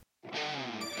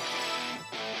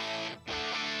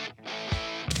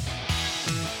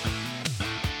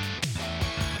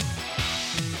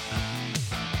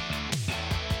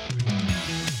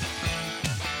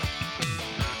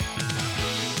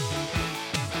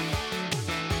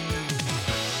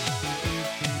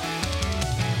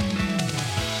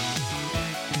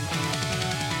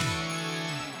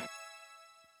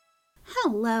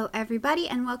Hello, everybody,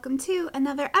 and welcome to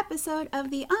another episode of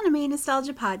the Anime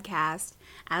Nostalgia Podcast.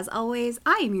 As always,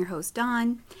 I am your host,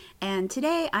 Dawn, and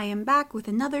today I am back with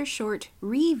another short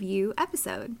review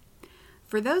episode.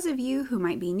 For those of you who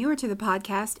might be newer to the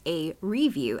podcast, a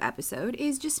review episode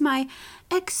is just my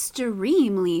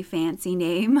extremely fancy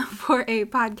name for a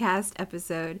podcast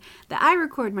episode that I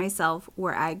record myself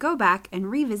where I go back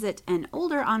and revisit an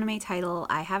older anime title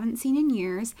I haven't seen in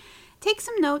years, take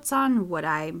some notes on what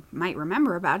I might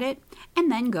remember about it,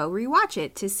 and then go rewatch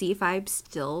it to see if I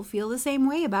still feel the same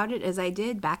way about it as I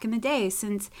did back in the day,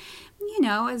 since,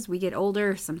 as we get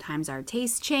older, sometimes our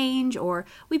tastes change, or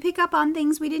we pick up on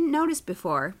things we didn't notice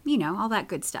before, all that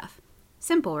good stuff.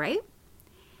 Simple, right?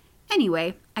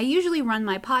 Anyway, I usually run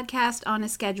my podcast on a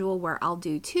schedule where I'll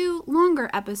do 2 longer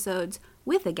episodes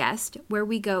with a guest where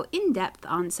we go in depth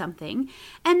on something,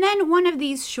 and then one of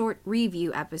these short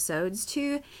review episodes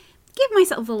to give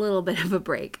myself a little bit of a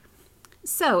break.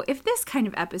 So, if this kind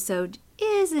of episode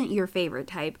isn't your favorite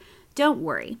type, don't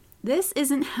worry. This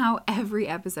isn't how every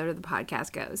episode of the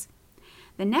podcast goes.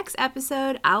 The next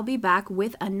episode, I'll be back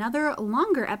with another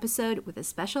longer episode with a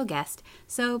special guest,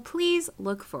 so please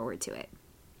look forward to it.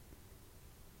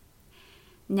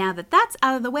 Now that that's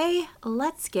out of the way,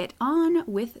 let's get on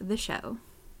with the show.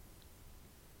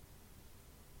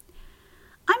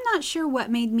 I'm not sure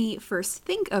what made me first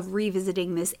think of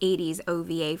revisiting this 80s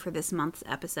OVA for this month's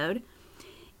episode.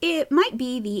 It might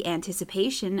be the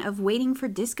anticipation of waiting for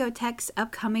Discotheque's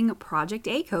upcoming Project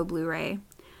A-ko Blu-ray.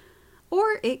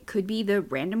 Or it could be the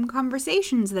random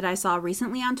conversations that I saw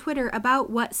recently on Twitter about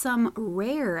what some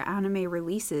rare anime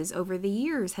releases over the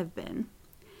years have been.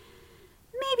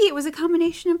 Maybe it was a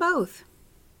combination of both.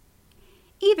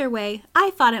 Either way, I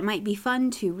thought it might be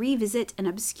fun to revisit an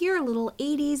obscure little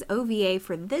 80s OVA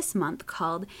for this month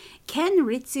called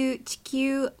Kenritsu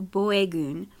Chikyu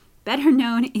Boegun, better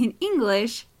known in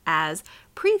English as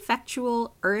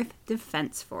Prefectural Earth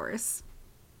Defense Force.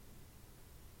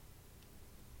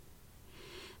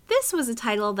 This was a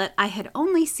title that I had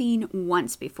only seen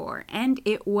once before, and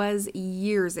it was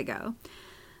years ago.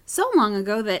 So long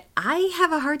ago that I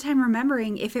have a hard time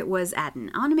remembering if it was at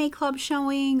an anime club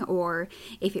showing, or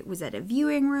if it was at a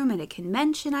viewing room at a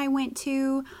convention I went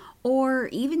to, or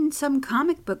even some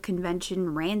comic book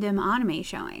convention random anime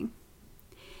showing.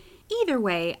 Either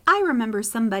way, I remember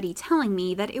somebody telling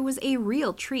me that it was a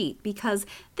real treat because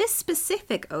this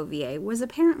specific OVA was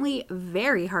apparently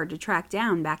very hard to track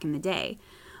down back in the day.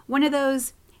 One of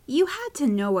those, you had to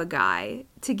know a guy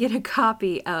to get a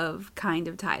copy of kind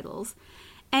of titles.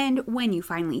 And when you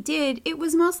finally did, it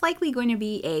was most likely going to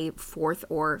be a 4th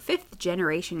or 5th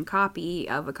generation copy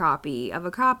of a copy of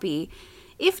a copy,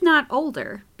 if not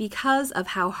older, because of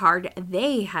how hard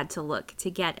they had to look to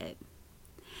get it.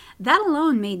 That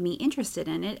alone made me interested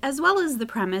in it, as well as the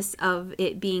premise of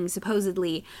it being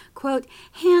supposedly, quote,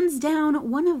 hands down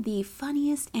one of the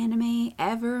funniest anime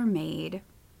ever made.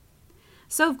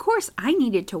 So of course I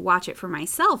needed to watch it for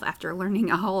myself after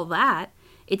learning all that.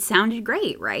 It sounded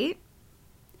great, right?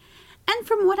 And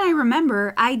from what I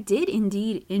remember, I did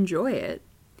indeed enjoy it.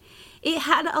 It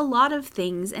had a lot of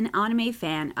things an anime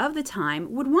fan of the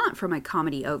time would want from a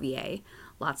comedy OVA.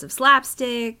 Lots of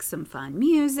slapstick, some fun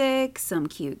music, some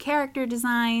cute character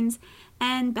designs,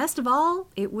 and best of all,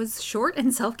 it was short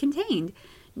and self-contained.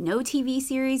 No TV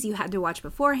series you had to watch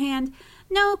beforehand,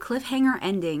 no cliffhanger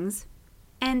endings.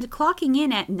 And clocking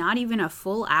in at not even a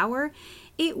full hour,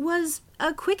 it was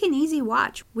a quick and easy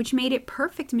watch, which made it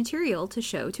perfect material to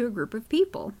show to a group of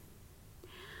people.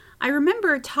 I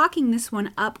remember talking this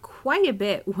one up quite a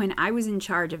bit when I was in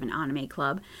charge of an anime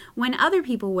club, when other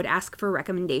people would ask for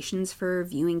recommendations for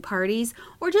viewing parties,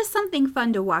 or just something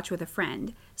fun to watch with a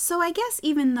friend. So I guess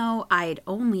even though I'd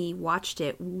only watched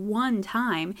it one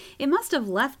time, it must have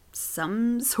left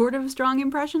some sort of strong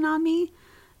impression on me.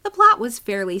 The plot was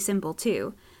fairly simple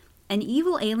too. An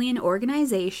evil alien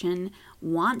organization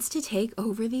wants to take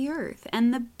over the Earth,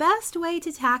 and the best way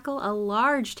to tackle a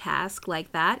large task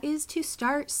like that is to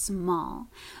start small.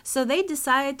 So they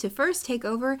decide to first take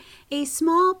over a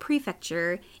small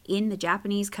prefecture in the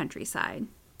Japanese countryside.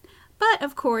 But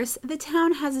of course, the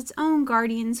town has its own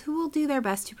guardians who will do their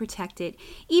best to protect it,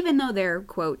 even though their,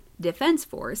 quote, defense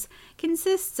force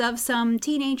consists of some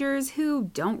teenagers who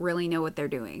don't really know what they're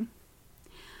doing.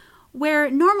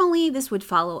 Where normally this would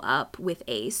follow up with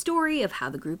a story of how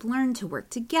the group learned to work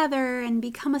together and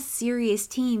become a serious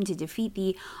team to defeat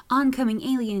the oncoming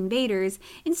alien invaders,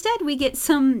 instead we get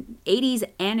some 80s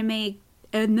anime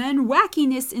and then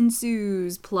wackiness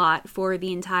ensues plot for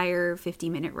the entire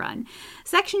 50-minute run,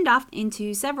 sectioned off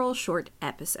into several short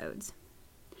episodes.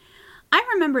 I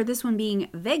remember this one being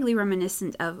vaguely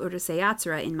reminiscent of Urusei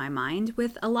Yatsura in my mind,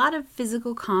 with a lot of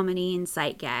physical comedy and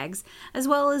sight gags, as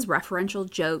well as referential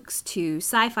jokes to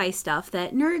sci-fi stuff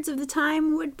that nerds of the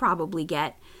time would probably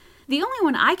get. The only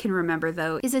one I can remember,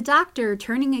 though, is a doctor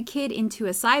turning a kid into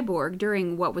a cyborg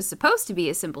during what was supposed to be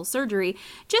a simple surgery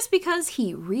just because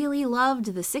he really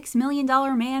loved the $6 Million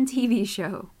Man TV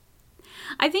show.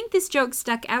 I think this joke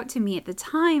stuck out to me at the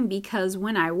time because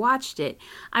when I watched it,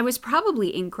 I was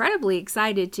probably incredibly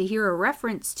excited to hear a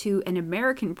reference to an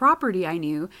American property I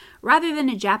knew rather than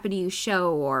a Japanese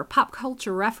show or pop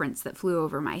culture reference that flew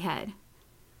over my head.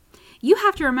 You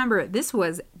have to remember, this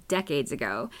was decades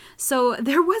ago, so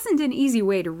there wasn't an easy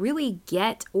way to really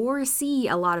get or see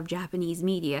a lot of Japanese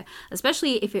media,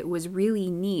 especially if it was really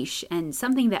niche and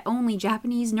something that only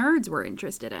Japanese nerds were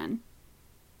interested in.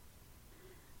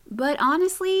 But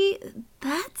honestly,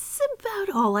 that's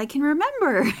about all I can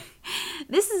remember.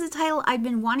 This is a title I've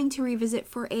been wanting to revisit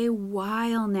for a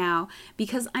while now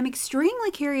because I'm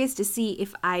extremely curious to see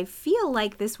if I feel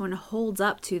like this one holds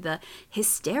up to the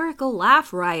hysterical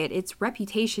laugh riot its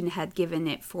reputation had given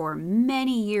it for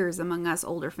many years among us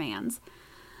older fans.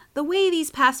 The way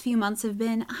these past few months have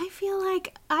been, I feel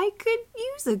like I could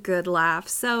use a good laugh,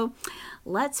 so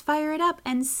let's fire it up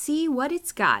and see what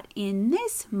it's got in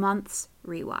this month's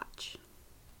rewatch.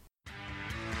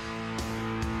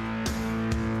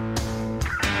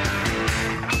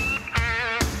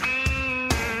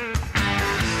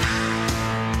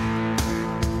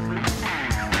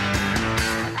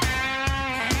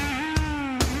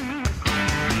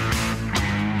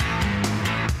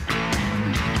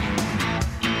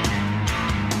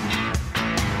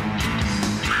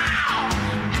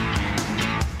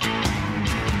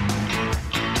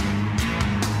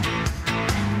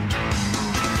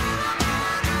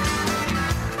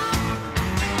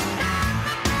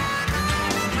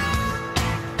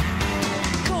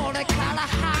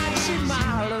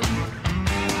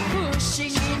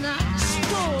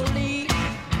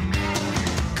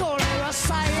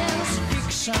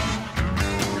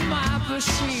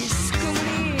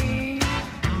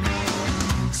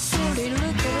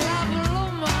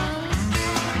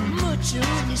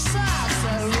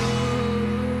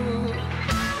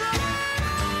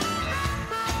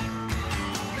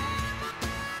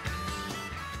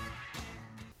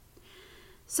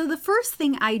 So the first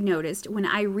thing I noticed when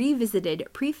I revisited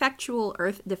Prefectural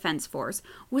Earth Defense Force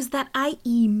was that I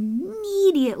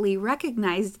immediately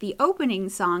recognized the opening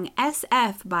song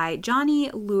SF by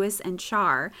Johnny, Lewis, and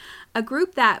Char, a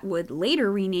group that would later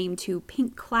rename to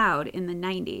Pink Cloud in the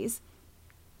 90s.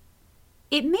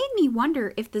 It made me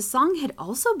wonder if the song had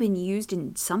also been used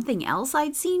in something else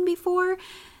I'd seen before,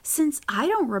 since I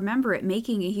don't remember it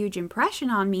making a huge impression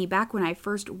on me back when I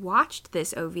first watched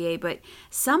this OVA, but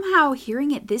somehow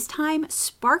hearing it this time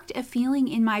sparked a feeling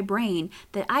in my brain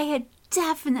that I had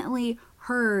definitely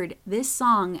heard this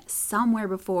song somewhere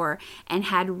before and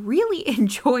had really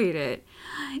enjoyed it.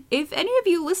 If any of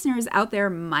you listeners out there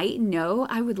might know,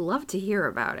 I would love to hear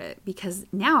about it, because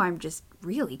now I'm just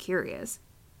really curious.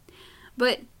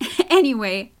 But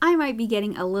anyway, I might be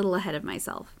getting a little ahead of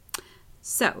myself.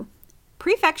 So,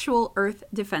 Prefectural Earth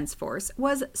Defense Force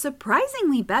was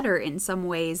surprisingly better in some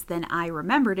ways than I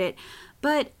remembered it,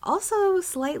 but also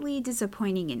slightly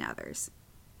disappointing in others.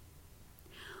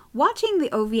 Watching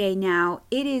the OVA now,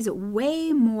 it is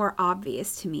way more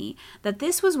obvious to me that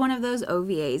this was one of those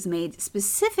OVAs made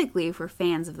specifically for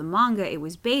fans of the manga it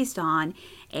was based on,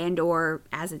 and or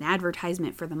as an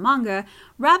advertisement for the manga,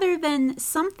 rather than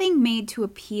something made to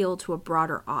appeal to a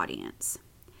broader audience.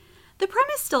 The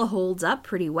premise still holds up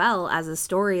pretty well as a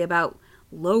story about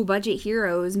low-budget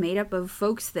heroes made up of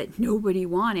folks that nobody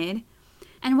wanted.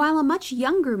 And while a much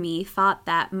younger me thought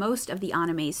that most of the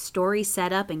anime's story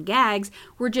setup and gags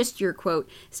were just your, quote,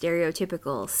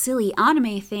 stereotypical silly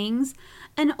anime things,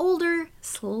 an older,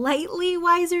 slightly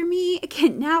wiser me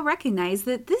can now recognize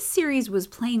that this series was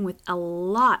playing with a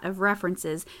lot of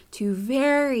references to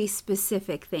very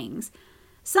specific things.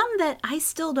 Some that I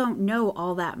still don't know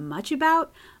all that much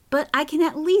about, but I can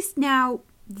at least now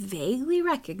vaguely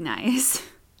recognize.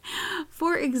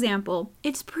 For example,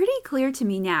 it's pretty clear to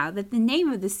me now that the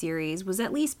name of the series was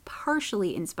at least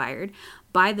partially inspired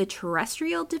by the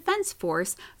Terrestrial Defense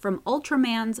Force from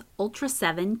Ultraman's Ultra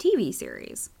 7 TV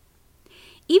series.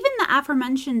 Even the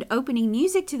aforementioned opening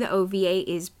music to the OVA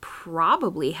is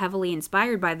probably heavily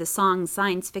inspired by the song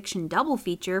Science Fiction Double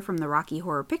Feature from the Rocky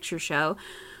Horror Picture Show,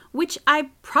 which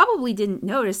I probably didn't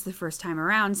notice the first time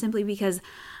around simply because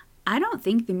I don't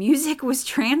think the music was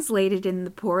translated in the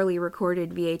poorly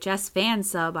recorded VHS fan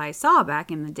sub I saw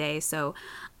back in the day, so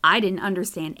I didn't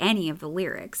understand any of the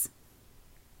lyrics.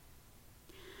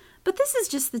 But this is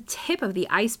just the tip of the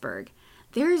iceberg.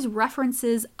 There's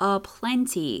references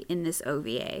aplenty in this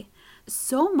OVA.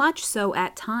 So much so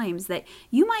at times that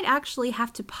you might actually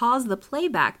have to pause the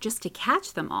playback just to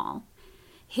catch them all.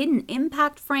 Hidden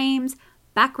impact frames,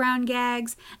 background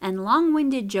gags, and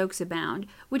long-winded jokes abound,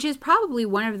 which is probably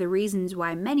one of the reasons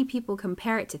why many people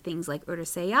compare it to things like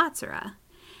Urusei Yatsura.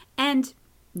 And,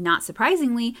 not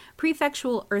surprisingly,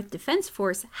 Prefectural Earth Defense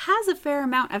Force has a fair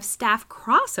amount of staff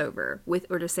crossover with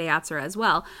Urusei Yatsura as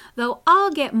well, though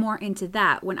I'll get more into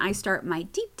that when I start my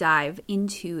deep dive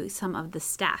into some of the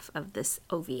staff of this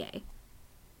OVA.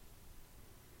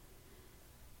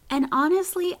 And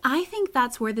honestly, I think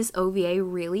that's where this OVA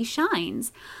really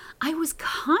shines. I was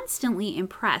constantly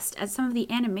impressed at some of the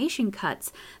animation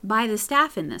cuts by the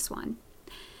staff in this one.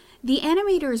 The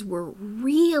animators were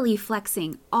really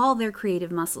flexing all their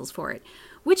creative muscles for it,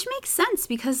 which makes sense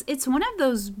because it's one of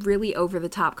those really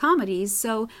over-the-top comedies,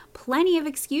 so plenty of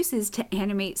excuses to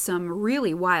animate some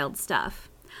really wild stuff.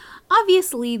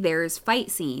 Obviously, there's fight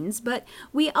scenes, but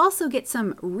we also get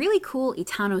some really cool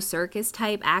Itano Circus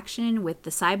type action with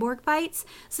the cyborg fights,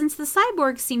 since the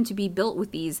cyborgs seem to be built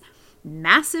with these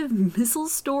massive missile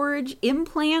storage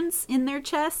implants in their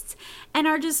chests and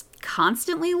are just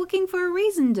constantly looking for a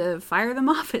reason to fire them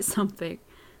off at something.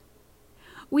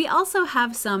 We also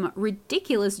have some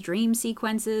ridiculous dream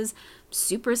sequences,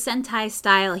 Super Sentai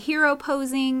style hero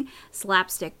posing,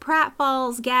 slapstick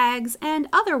pratfalls, gags, and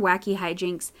other wacky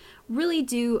hijinks really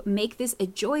do make this a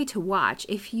joy to watch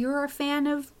if you're a fan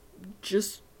of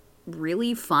just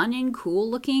really fun and cool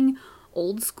looking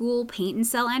old school paint and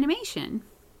cell animation.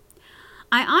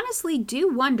 I honestly do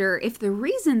wonder if the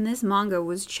reason this manga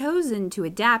was chosen to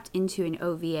adapt into an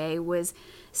OVA was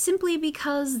simply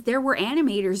because there were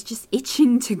animators just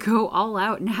itching to go all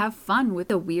out and have fun with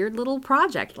a weird little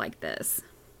project like this.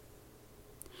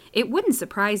 It wouldn't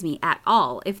surprise me at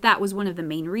all if that was one of the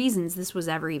main reasons this was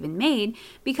ever even made,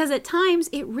 because at times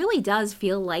it really does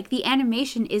feel like the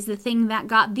animation is the thing that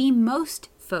got the most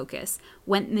focus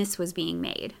when this was being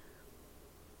made.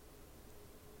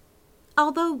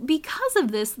 Although, because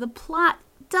of this, the plot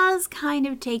does kind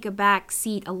of take a back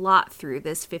seat a lot through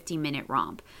this 50-minute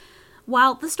romp.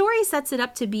 While the story sets it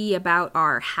up to be about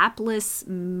our hapless,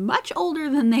 much older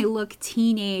than they look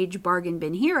teenage bargain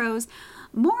bin heroes,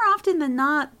 more often than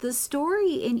not, the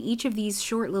story in each of these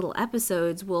short little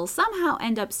episodes will somehow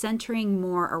end up centering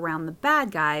more around the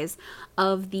bad guys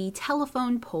of the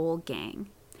telephone pole gang.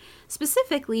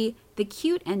 Specifically, the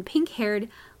cute and pink-haired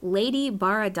Lady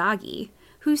Baradagi,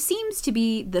 who seems to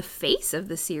be the face of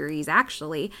the series,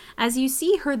 actually, as you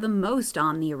see her the most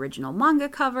on the original manga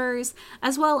covers,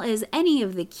 as well as any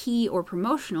of the key or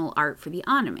promotional art for the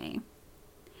anime.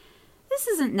 This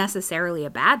isn't necessarily a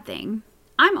bad thing.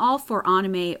 I'm all for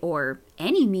anime, or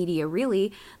any media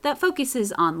really, that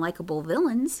focuses on likable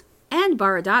villains. And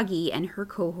Baradagi and her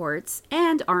cohorts,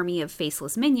 and army of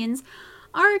faceless minions,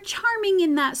 are charming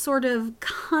in that sort of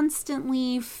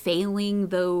constantly failing,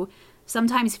 though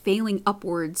sometimes failing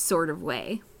upwards sort of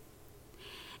way.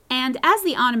 And as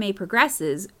the anime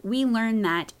progresses, we learn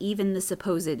that even the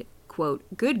supposed, quote,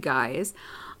 good guys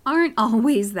aren't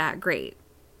always that great.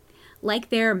 Like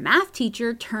their math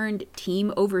teacher turned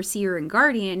team overseer and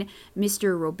guardian,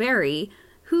 Mr. Roberi,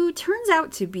 who turns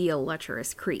out to be a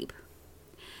lecherous creep.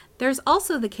 There's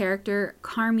also the character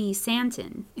Carmi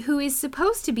Santin, who is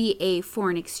supposed to be a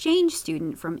foreign exchange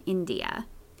student from India.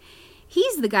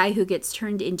 He's the guy who gets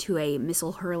turned into a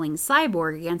missile-hurling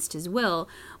cyborg against his will,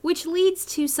 which leads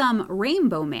to some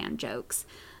Rainbow Man jokes,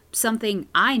 something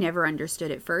I never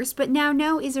understood at first, but now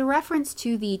know is a reference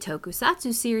to the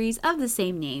tokusatsu series of the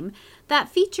same name that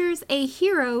features a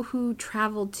hero who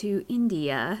traveled to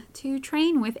India to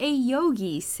train with a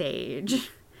yogi sage.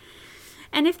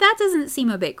 And if that doesn't seem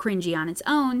a bit cringy on its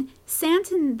own,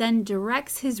 Santin then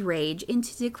directs his rage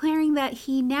into declaring that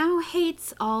he now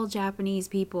hates all Japanese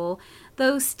people,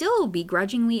 though still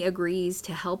begrudgingly agrees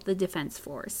to help the defense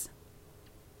force.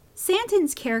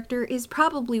 Santin's character is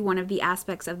probably one of the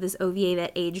aspects of this OVA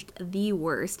that aged the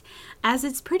worst, as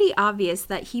it's pretty obvious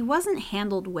that he wasn't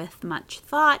handled with much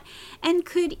thought and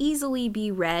could easily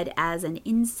be read as an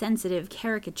insensitive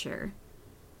caricature.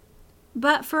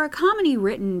 But for a comedy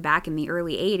written back in the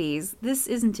early 80s, this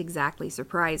isn't exactly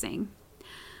surprising.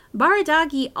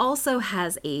 Baradagi also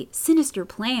has a sinister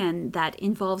plan that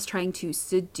involves trying to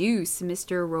seduce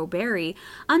Mr. Roberi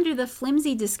under the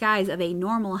flimsy disguise of a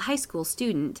normal high school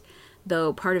student,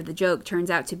 though part of the joke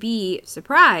turns out to be,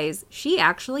 surprise, she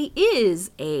actually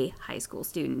is a high school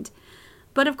student.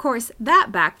 But of course, that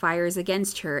backfires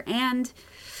against her and,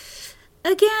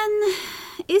 again,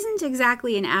 isn't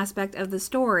exactly an aspect of the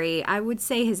story I would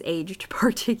say has aged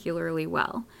particularly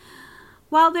well.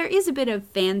 While there is a bit of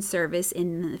fan service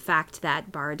in the fact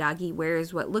that Baradagi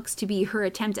wears what looks to be her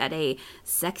attempt at a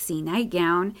sexy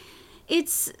nightgown,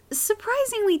 it's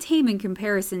surprisingly tame in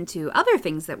comparison to other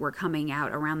things that were coming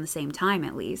out around the same time,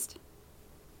 at least.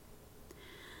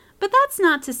 But that's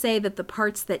not to say that the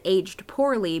parts that aged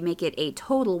poorly make it a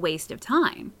total waste of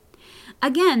time.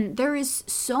 Again, there is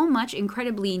so much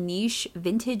incredibly niche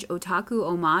vintage otaku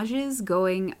homages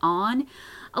going on,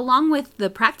 along with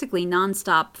the practically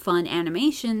non-stop fun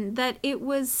animation, that it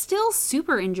was still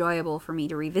super enjoyable for me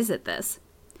to revisit this.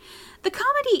 The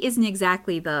comedy isn't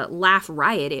exactly the laugh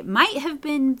riot it might have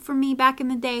been for me back in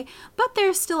the day, but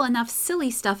there's still enough silly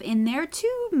stuff in there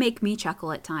to make me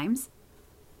chuckle at times.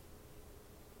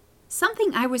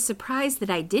 Something I was surprised that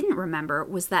I didn't remember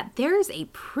was that there's a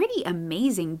pretty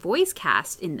amazing voice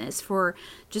cast in this for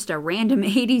just a random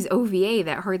 80s OVA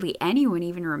that hardly anyone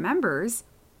even remembers.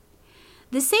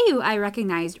 The seiyuu I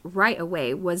recognized right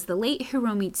away was the late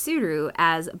Hiromi Tsuru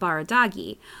as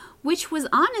Baradagi, which was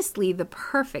honestly the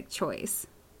perfect choice.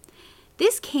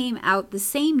 This came out the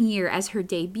same year as her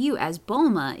debut as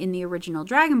Bulma in the original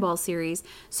Dragon Ball series,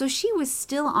 so she was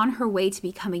still on her way to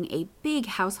becoming a big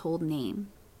household name.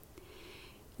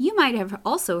 You might have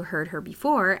also heard her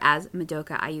before as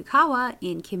Madoka Ayukawa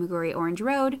in Kimagure Orange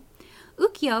Road,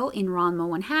 Ukyo in Ranma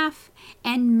 1/2,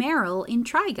 and Meryl in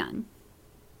Trigun.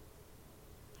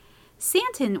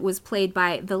 Santon was played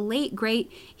by the late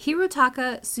great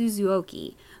Hirotaka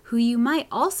Suzuoki, who you might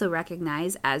also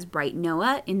recognize as Bright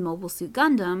Noah in Mobile Suit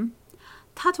Gundam,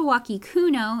 Tatawaki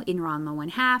Kuno in Ranma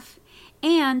 1/2,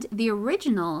 and the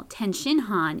original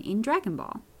Tenshinhan in Dragon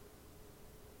Ball.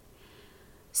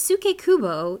 Suke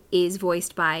Kubo is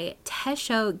voiced by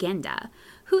Tesho Genda,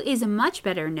 who is much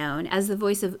better known as the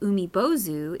voice of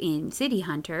Umibozu in City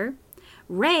Hunter,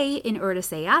 Rei in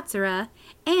Urusei Yatsura,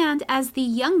 and as the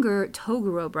younger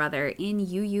Toguro brother in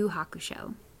Yu Yu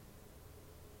Hakusho.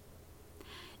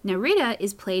 Narita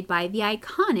is played by the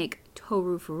iconic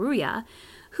Toru Furuya,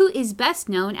 who is best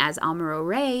known as Amuro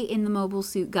Rei in the Mobile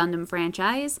Suit Gundam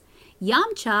franchise,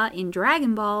 Yamcha in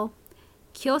Dragon Ball,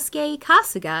 Kyosuke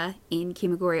Kasuga in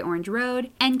Kimagure Orange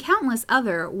Road, and countless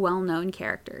other well-known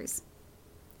characters.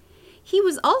 He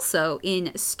was also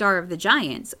in Star of the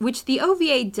Giants, which the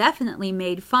OVA definitely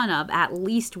made fun of at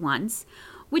least once,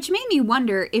 which made me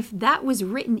wonder if that was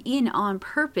written in on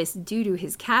purpose due to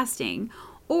his casting,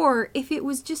 or if it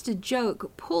was just a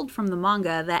joke pulled from the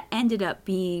manga that ended up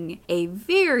being a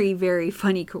very, very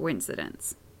funny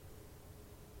coincidence.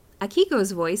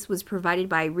 Akiko's voice was provided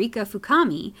by Rika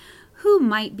Fukami, who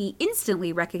might be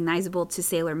instantly recognizable to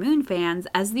Sailor Moon fans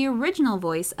as the original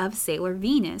voice of Sailor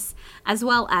Venus, as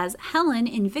well as Helen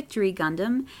in Victory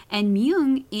Gundam and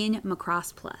Myung in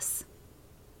Macross Plus.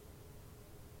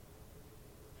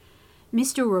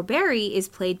 Mr. Roberi is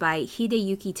played by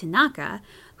Hideyuki Tanaka,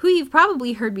 who you've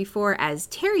probably heard before as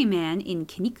Terryman in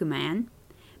Kinnikuman,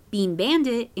 Bean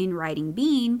Bandit in Riding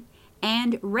Bean,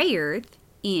 and Rayearth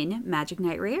in Magic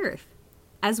Knight Rayearth,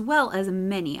 as well as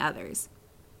many others.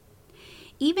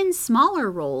 Even smaller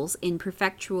roles in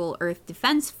Prefectural Earth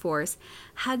Defense Force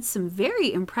had some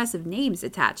very impressive names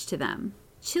attached to them.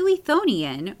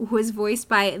 Chilithonian was voiced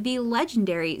by the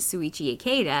legendary Suichi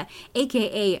Ikeda,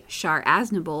 aka Char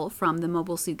Aznable from the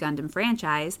Mobile Suit Gundam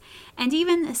franchise, and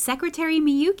even Secretary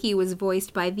Miyuki was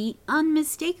voiced by the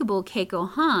unmistakable Keiko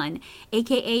Han,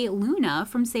 aka Luna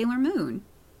from Sailor Moon.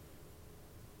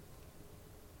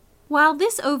 While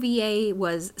this OVA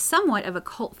was somewhat of a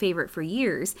cult favorite for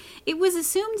years, it was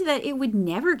assumed that it would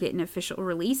never get an official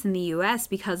release in the US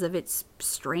because of its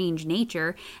strange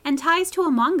nature and ties to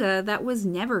a manga that was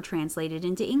never translated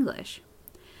into English.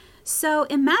 So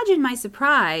imagine my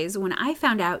surprise when I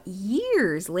found out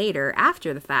years later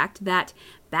after the fact that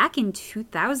back in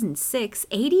 2006,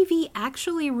 ADV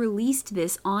actually released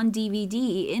this on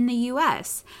DVD in the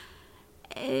US.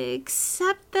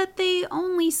 Except that they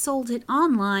only sold it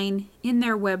online in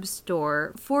their web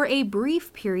store for a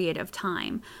brief period of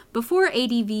time before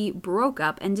ADV broke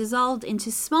up and dissolved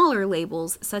into smaller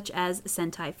labels such as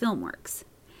Sentai Filmworks.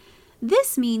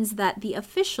 This means that the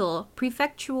official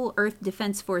Prefectural Earth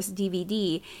Defense Force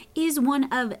DVD is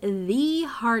one of the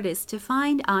hardest to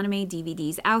find anime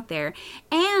DVDs out there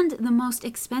and the most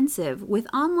expensive,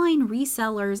 with online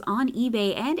resellers on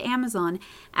eBay and Amazon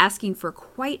asking for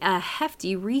quite a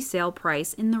hefty resale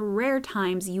price in the rare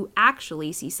times you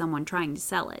actually see someone trying to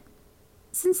sell it.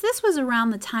 Since this was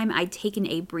around the time I'd taken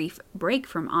a brief break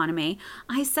from anime,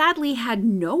 I sadly had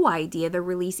no idea the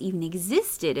release even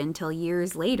existed until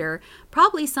years later,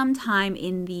 probably sometime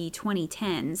in the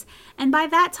 2010s, and by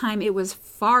that time it was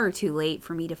far too late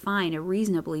for me to find a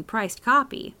reasonably priced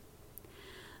copy.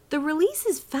 The release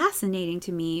is fascinating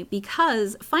to me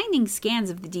because, finding scans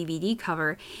of the DVD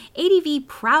cover, ADV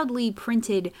proudly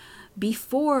printed,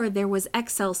 "Before there was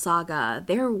Excel Saga,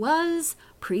 there was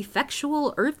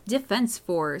Prefectural Earth Defense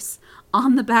Force"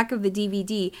 on the back of the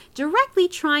DVD, directly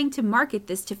trying to market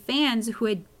this to fans who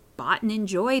had bought and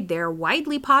enjoyed their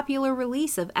widely popular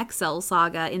release of Excel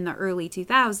Saga in the early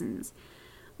 2000s.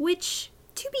 Which,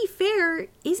 to be fair,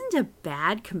 isn't a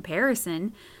bad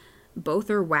comparison. Both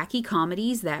are wacky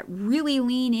comedies that really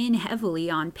lean in heavily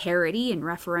on parody and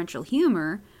referential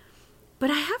humor.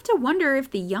 But I have to wonder if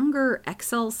the younger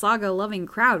Excel Saga loving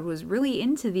crowd was really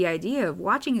into the idea of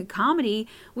watching a comedy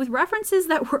with references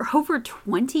that were over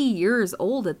 20 years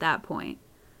old at that point.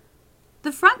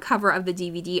 The front cover of the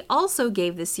DVD also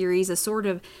gave the series a sort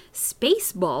of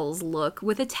Spaceballs look,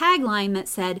 with a tagline that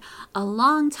said, "A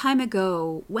long time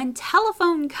ago, when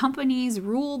telephone companies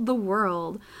ruled the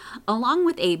world," along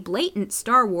with a blatant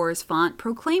Star Wars font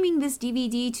proclaiming this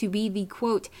DVD to be the,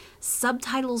 quote,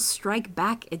 "Subtitles Strike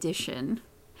Back edition."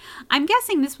 I'm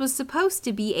guessing this was supposed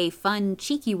to be a fun,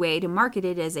 cheeky way to market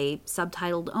it as a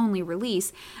subtitled-only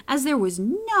release, as there was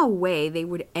no way they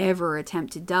would ever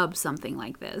attempt to dub something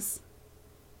like this.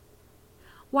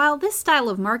 While this style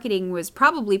of marketing was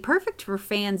probably perfect for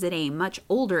fans in a much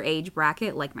older age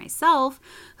bracket like myself,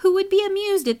 who would be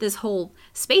amused at this whole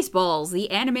Spaceballs,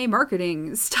 the anime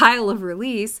marketing style of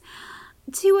release,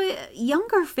 to a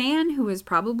younger fan who was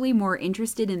probably more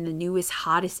interested in the newest,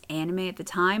 hottest anime at the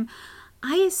time,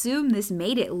 I assume this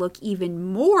made it look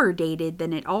even more dated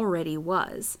than it already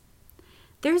was.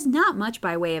 There's not much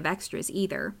by way of extras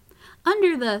either.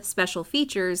 Under the special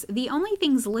features, the only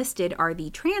things listed are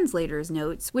the translator's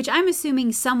notes, which I'm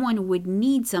assuming someone would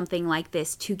need something like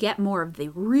this to get more of the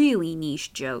really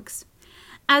niche jokes,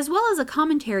 as well as a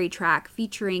commentary track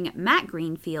featuring Matt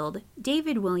Greenfield,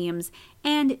 David Williams,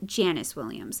 and Janice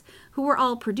Williams, who were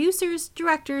all producers,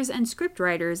 directors, and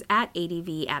scriptwriters at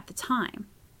ADV at the time.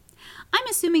 I'm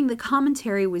assuming the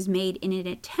commentary was made in an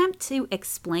attempt to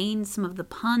explain some of the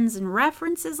puns and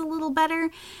references a little better,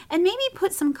 and maybe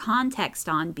put some context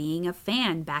on being a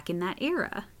fan back in that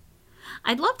era.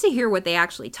 I'd love to hear what they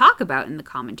actually talk about in the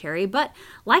commentary, but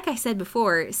like I said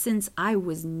before, since I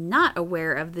was not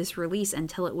aware of this release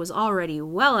until it was already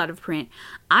well out of print,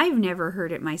 I've never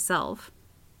heard it myself.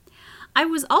 I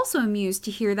was also amused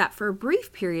to hear that for a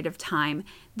brief period of time,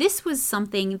 this was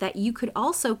something that you could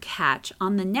also catch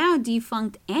on the now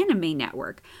defunct Anime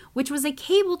Network, which was a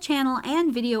cable channel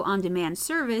and video-on-demand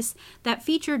service that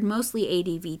featured mostly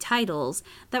ADV titles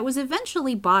that was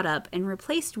eventually bought up and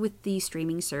replaced with the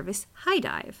streaming service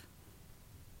HiDive.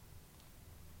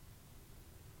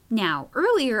 Now,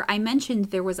 earlier I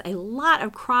mentioned there was a lot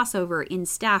of crossover in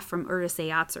staff from Urusei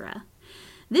Yatsura.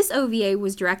 This OVA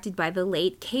was directed by the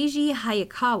late Keiji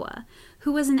Hayakawa,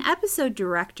 who was an episode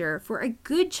director for a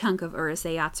good chunk of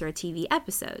Urusei Yatsura TV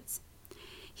episodes.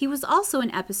 He was also an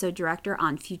episode director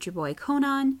on Future Boy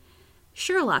Conan,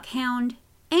 Sherlock Hound,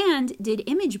 and did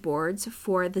image boards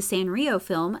for the Sanrio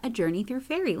film A Journey Through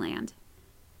Fairyland.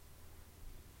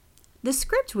 The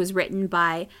script was written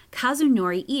by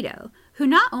Kazunori Ito, who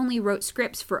not only wrote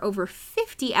scripts for over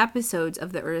 50 episodes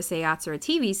of the Urusei Yatsura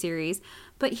TV series,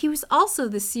 but he was also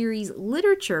the series'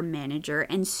 literature manager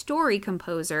and story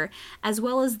composer, as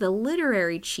well as the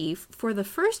literary chief for the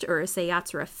first Urusei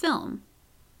Yatsura film.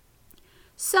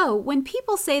 So, when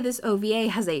people say this OVA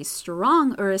has a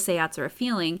strong Urusei Yatsura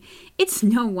feeling, it's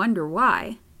no wonder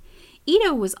why.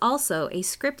 Ito was also a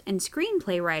script and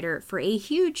screenplay writer for a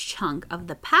huge chunk of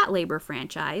the Patlabor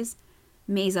franchise,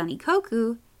 Maison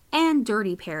Ikkoku, and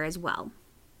Dirty Pair as well.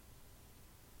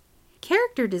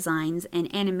 Character designs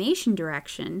and animation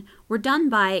direction were done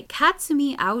by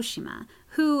Katsumi Aoshima,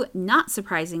 who, not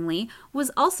surprisingly,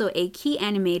 was also a key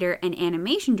animator and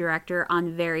animation director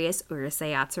on various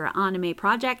Urusei Yatsura anime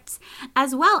projects,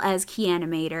 as well as key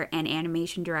animator and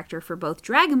animation director for both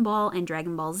Dragon Ball and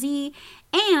Dragon Ball Z,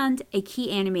 and a key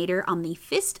animator on the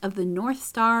Fist of the North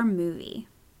Star movie.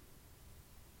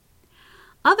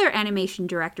 Other animation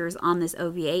directors on this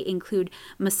OVA include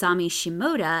Masami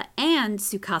Shimoda and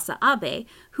Tsukasa Abe,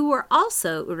 who were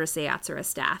also Urusei Yatsura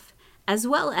staff, as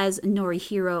well as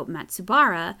Norihiro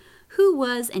Matsubara, who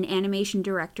was an animation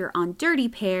director on Dirty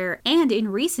Pair and in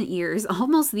recent years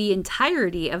almost the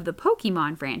entirety of the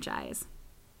Pokemon franchise.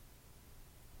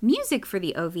 Music for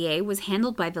the OVA was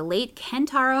handled by the late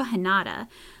Kentaro Hanada,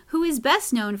 who is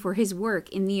best known for his work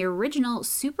in the original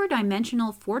Super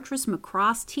Dimensional Fortress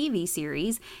Macross TV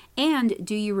series and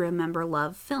Do You Remember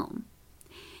Love film.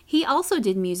 He also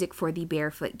did music for the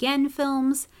Barefoot Gen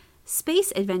films,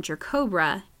 Space Adventure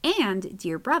Cobra, and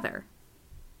Dear Brother.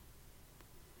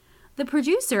 The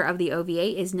producer of the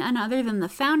OVA is none other than the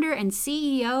founder and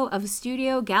CEO of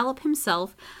Studio Gallup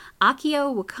himself,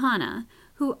 Akio Wakana,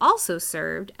 who also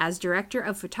served as director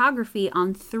of photography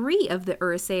on 3 of the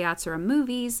Urusei Yatsura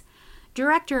movies,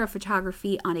 director of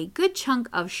photography on a good chunk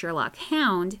of Sherlock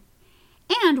Hound,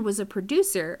 and was a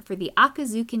producer for the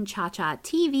Akazukin Cha-Cha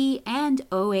TV and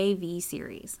OAV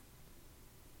series.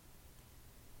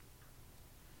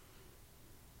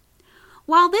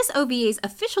 While this OVA's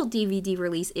official DVD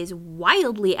release is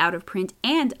wildly out of print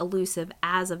and elusive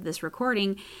as of this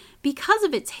recording, because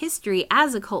of its history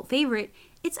as a cult favorite,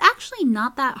 it's actually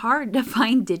not that hard to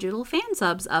find digital fan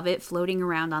subs of it floating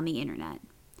around on the internet.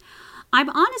 I'm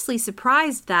honestly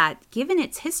surprised that, given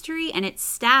its history and its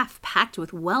staff packed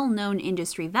with well-known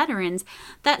industry veterans,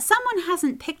 that someone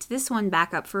hasn't picked this one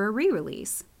back up for a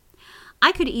re-release.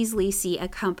 I could easily see a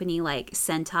company like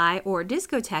Sentai or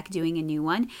Discotek doing a new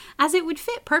one, as it would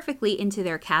fit perfectly into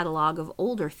their catalog of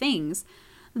older things.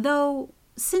 Though,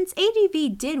 since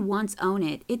ADV did once own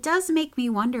it, it does make me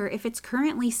wonder if it's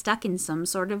currently stuck in some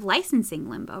sort of licensing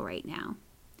limbo right now.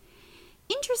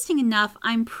 Interesting enough,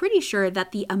 I'm pretty sure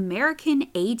that the American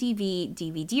ADV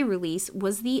DVD release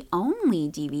was the only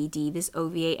DVD this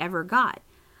OVA ever got.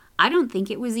 I don't think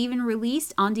it was even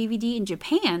released on DVD in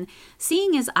Japan,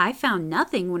 seeing as I found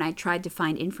nothing when I tried to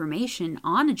find information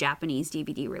on a Japanese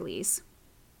DVD release.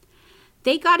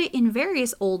 They got it in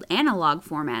various old analog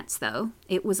formats, though.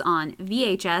 It was on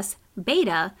VHS,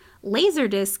 Beta,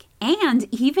 Laserdisc, and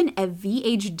even a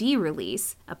VHD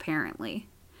release, apparently.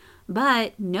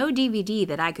 But no DVD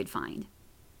that I could find.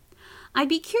 I'd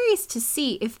be curious to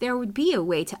see if there would be a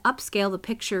way to upscale the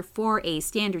picture for a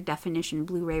standard definition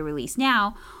Blu-ray release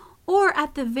now, or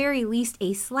at the very least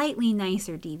a slightly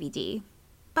nicer DVD.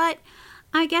 But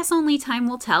I guess only time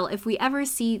will tell if we ever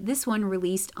see this one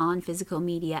released on physical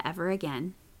media ever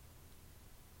again.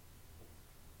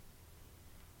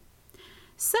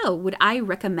 So, would I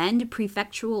recommend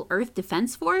Prefectural Earth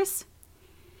Defense Force?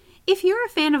 If you're a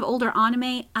fan of older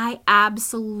anime, I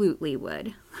absolutely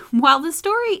would. While the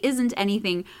story isn't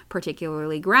anything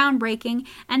particularly groundbreaking,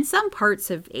 and some parts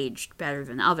have aged better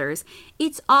than others,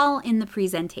 it's all in the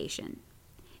presentation.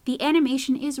 The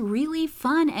animation is really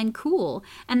fun and cool,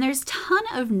 and there's a ton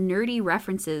of nerdy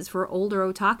references for older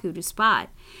otaku to spot.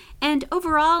 And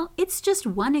overall, it's just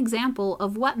one example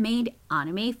of what made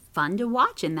anime fun to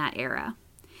watch in that era.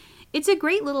 It's a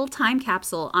great little time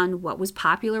capsule on what was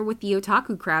popular with the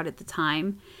otaku crowd at the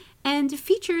time, and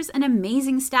features an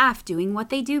amazing staff doing what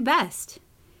they do best.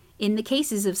 In the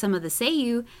cases of some of the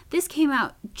seiyuu, this came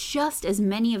out just as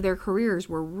many of their careers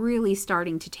were really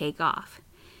starting to take off.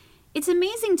 It's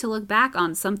amazing to look back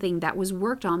on something that was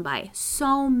worked on by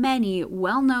so many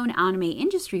well-known anime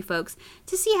industry folks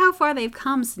to see how far they've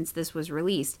come since this was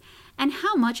released, and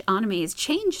how much anime has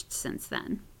changed since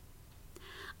then.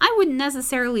 I wouldn't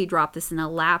necessarily drop this in the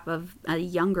lap of a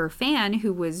younger fan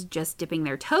who was just dipping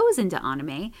their toes into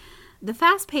anime. The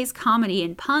fast-paced comedy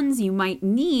and puns you might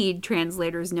need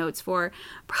translators' notes for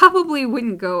probably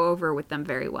wouldn't go over with them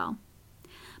very well.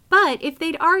 But if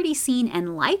they'd already seen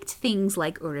and liked things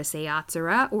like Urusei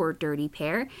Yatsura or Dirty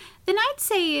Pair, then I'd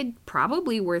say it's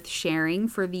probably worth sharing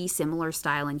for the similar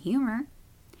style and humor.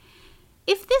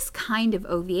 If this kind of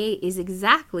OVA is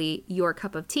exactly your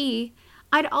cup of tea,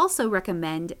 I'd also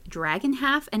recommend Dragon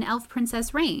Half and Elf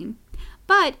Princess Rain.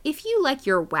 But if you like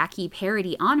your wacky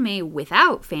parody anime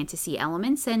without fantasy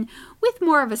elements and with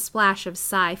more of a splash of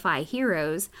sci-fi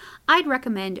heroes, I'd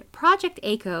recommend Project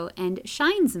Echo and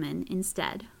Shinesman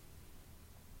instead.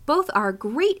 Both are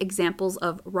great examples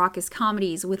of raucous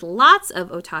comedies with lots of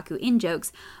otaku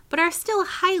in-jokes, but are still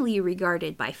highly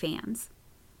regarded by fans.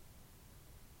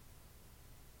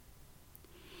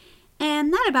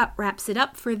 And that about wraps it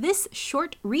up for this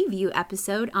short review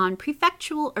episode on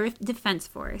Prefectural Earth Defense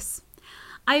Force.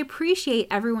 I appreciate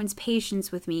everyone's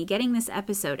patience with me getting this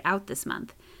episode out this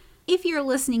month. If you're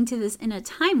listening to this in a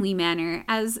timely manner,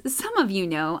 as some of you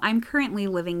know, I'm currently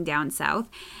living down south,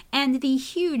 and the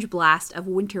huge blast of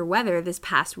winter weather this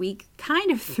past week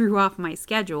kind of threw off my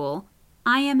schedule.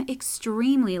 I am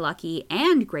extremely lucky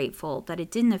and grateful that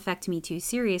it didn't affect me too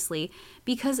seriously,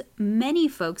 because many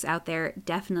folks out there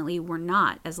definitely were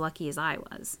not as lucky as I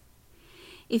was.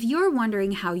 If you're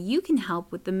wondering how you can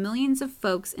help with the millions of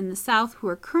folks in the South who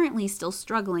are currently still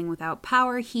struggling without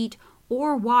power, heat,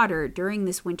 or water during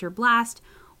this winter blast,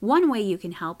 one way you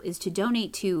can help is to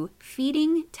donate to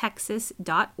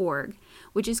feedingtexas.org,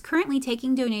 which is currently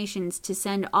taking donations to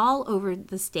send all over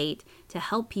the state to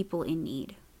help people in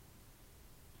need.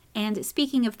 And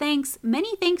speaking of thanks,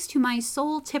 many thanks to my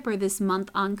sole tipper this month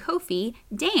on Ko-fi,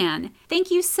 Dan.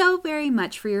 Thank you so very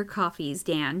much for your coffees,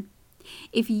 Dan.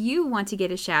 If you want to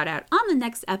get a shout out on the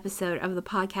next episode of the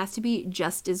podcast to be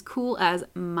just as cool as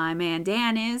my man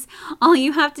Dan is, all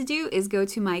you have to do is go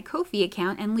to my Ko-fi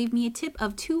account and leave me a tip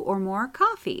of 2 or more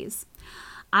coffees.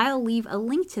 I'll leave a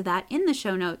link to that in the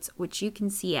show notes, which you can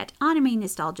see at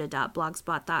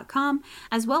animenostalgia.blogspot.com,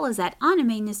 as well as at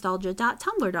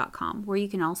animenostalgia.tumblr.com, where you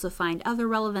can also find other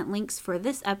relevant links for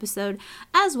this episode,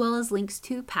 as well as links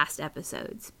to past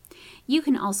episodes. You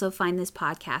can also find this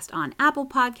podcast on Apple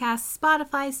Podcasts,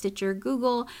 Spotify, Stitcher,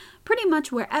 Google, pretty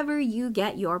much wherever you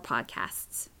get your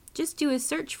podcasts. Just do a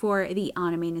search for the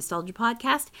Anime Nostalgia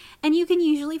Podcast, and you can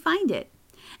usually find it.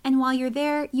 And while you're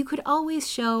there, you could always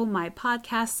show my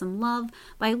podcast some love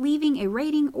by leaving a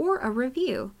rating or a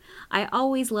review. I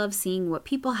always love seeing what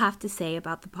people have to say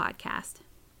about the podcast.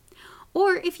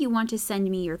 Or if you want to send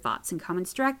me your thoughts and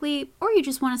comments directly, or you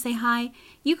just want to say hi,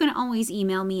 you can always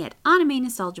email me at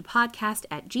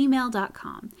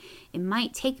animenostalgiapodcast@gmail.com. It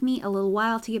might take me a little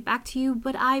while to get back to you,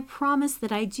 but I promise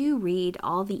that I do read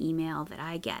all the email that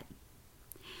I get.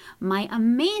 My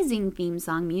amazing theme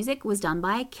song music was done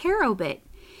by Kerobit.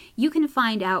 You can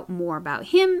find out more about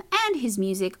him and his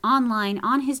music online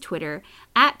on his Twitter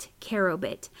at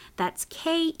Kerobit. That's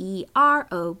Kerobit.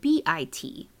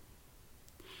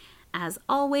 As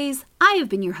always, I have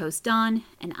been your host, Dawn,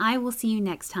 and I will see you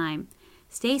next time.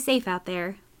 Stay safe out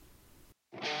there.